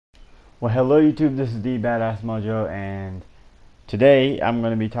Well, hello YouTube, this is the Badass Mojo, and today I'm going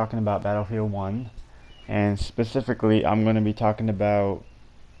to be talking about Battlefield 1, and specifically I'm going to be talking about,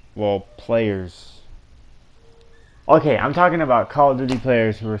 well, players. Okay, I'm talking about Call of Duty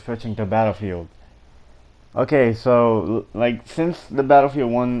players who are switching to Battlefield. Okay, so, like, since the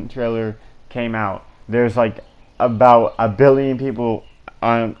Battlefield 1 trailer came out, there's, like, about a billion people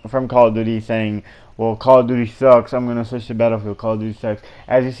from Call of Duty saying, well, Call of Duty sucks, I'm going to switch to Battlefield, Call of Duty sucks.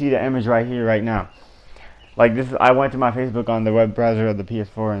 As you see the image right here, right now. Like, this, I went to my Facebook on the web browser of the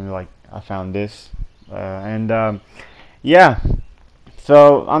PS4 and, like, I found this. Yeah.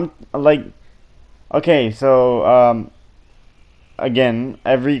 So, I'm, like, okay, so, again,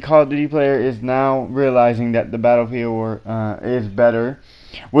 every Call of Duty player is now realizing that the Battlefield is better,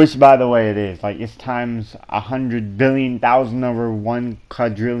 which, by the way, it is. Like, it's times 100 billion thousand over 1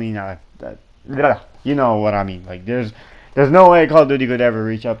 quadrillion. You know what I mean. Like, there's no way Call of Duty could ever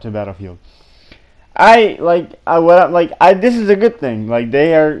reach up to Battlefield. This is a good thing. Like,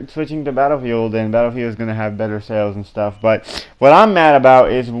 they are switching to Battlefield, and Battlefield is gonna have better sales and stuff. But what I'm mad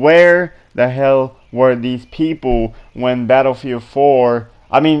about is where the hell were these people when Battlefield 4?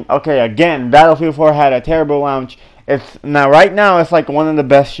 I mean, okay, again, Battlefield 4 had a terrible launch. Right now, it's like one of the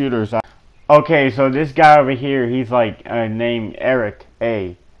best shooters. Okay, so this guy over here, he's like named Eric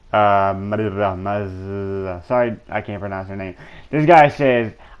A. Sorry, I can't pronounce her name. This guy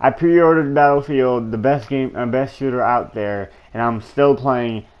says, I pre-ordered Battlefield, the best shooter out there, and I'm still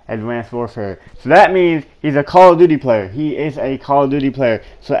playing Advanced Warfare. So that means he's a Call of Duty player. He is a Call of Duty player.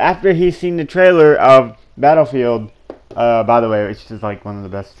 So after he's seen the trailer of Battlefield, by the way, it's just like one of the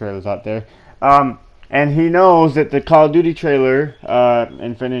best trailers out there, and he knows that the Call of Duty trailer,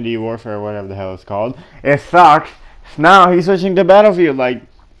 Infinity Warfare, whatever the hell it's called, it sucks. So now he's switching to Battlefield. Like,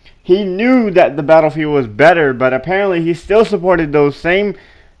 he knew that the Battlefield was better, but apparently he still supported those same,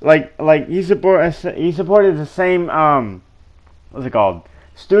 he supported the same, what's it called,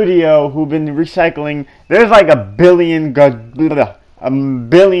 studio who've been recycling. There's like billions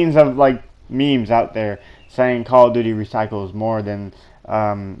of like memes out there saying Call of Duty recycles more than,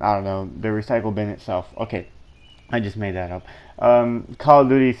 I don't know, the recycle bin itself. Okay, I just made that up. Call of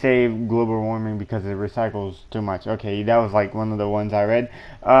Duty saved global warming because it recycles too much. Okay, that was like one of the ones I read.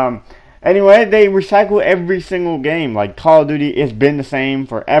 Anyway, they recycle every single game. Like, Call of Duty has been the same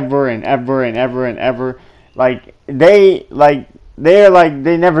forever and ever and ever and ever. They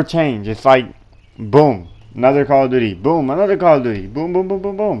never change. It's like, boom, another Call of Duty. Boom, another Call of Duty. Boom, boom, boom,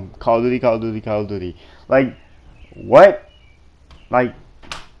 boom, boom. Call of Duty, Call of Duty, Call of Duty. Like, what? Like,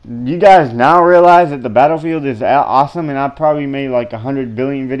 you guys now realize that the Battlefield is awesome, and I probably made like 100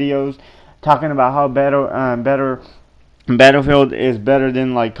 billion videos talking about how Battlefield is better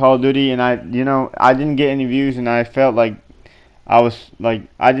than like Call of Duty, and I didn't get any views, and I felt like I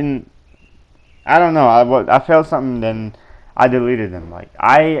don't know, I felt something, then I deleted them. Like,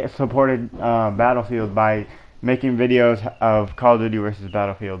 I supported Battlefield by making videos of Call of Duty versus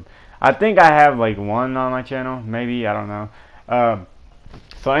Battlefield. I think I have like one on my channel, maybe, I don't know.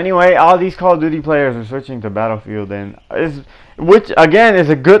 So anyway, all these Call of Duty players are switching to Battlefield, which again is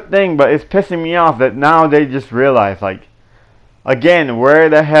a good thing, but it's pissing me off that now they just realize, like, again, where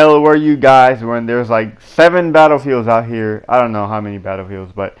the hell were you guys when there's like 7 Battlefields out here? I don't know how many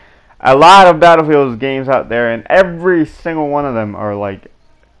Battlefields, but a lot of Battlefields games out there, and every single one of them are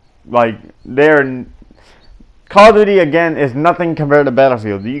Call of Duty, again, is nothing compared to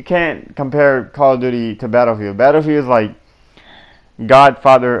Battlefield. You can't compare Call of Duty to Battlefield. Battlefield is like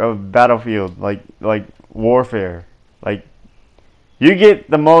godfather of Battlefield, like warfare. Like, you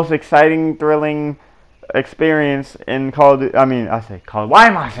get the most exciting, thrilling experience in Call of Duty. I mean, why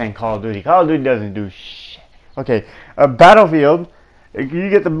am I saying Call of Duty? Call of Duty doesn't do shit. Okay, Battlefield, you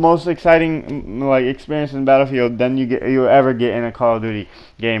get the most exciting experience in Battlefield than you ever get in a Call of Duty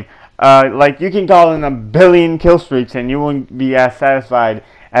game. You can call in a billion kill streaks and you won't be as satisfied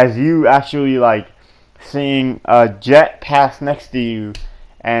as you actually seeing a jet pass next to you,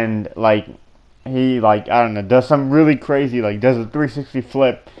 and he I don't know, does some really crazy, does a 360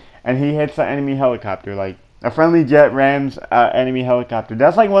 flip, and he hits an enemy helicopter. Like, a friendly jet rams enemy helicopter.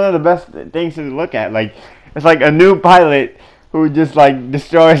 That's like one of the best things to look at. Like, it's like a new pilot who just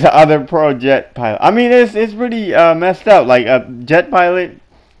destroys the other pro jet pilot. I mean, it's pretty messed up. Like, a jet pilot,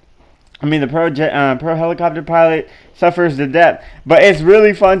 the pro helicopter pilot suffers to death, but it's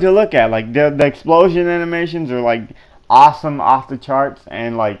really fun to look at. Like, the explosion animations are awesome, off the charts,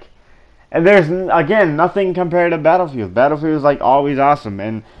 and there's again nothing compared to Battlefield. Battlefield is always awesome.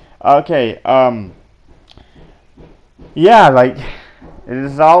 And okay, yeah,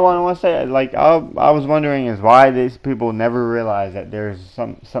 This is all I want to say. Like I was wondering is why these people never realize that there's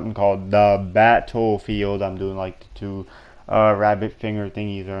something called the battlefield. I'm doing like the two rabbit finger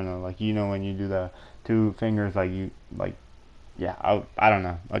thingies, or no, like when you do the two fingers, like you like yeah. I don't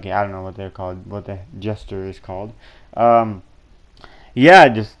know. Okay, I don't know what they're called. What the gesture is called. Yeah,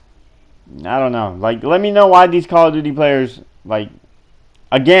 just I don't know. Like, let me know why these Call of Duty players like.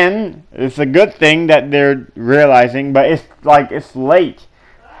 Again, it's a good thing that they're realizing, but it's like it's late.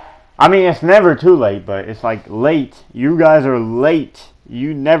 I mean, it's never too late, but it's like late. You guys are late.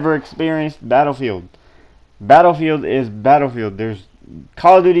 You never experienced Battlefield. Battlefield is Battlefield. There's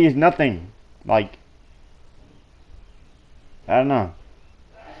Call of Duty is nothing. Like I don't know.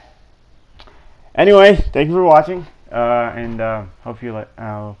 Anyway, thank you for watching, and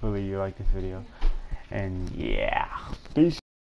hopefully you like this video. And yeah, peace.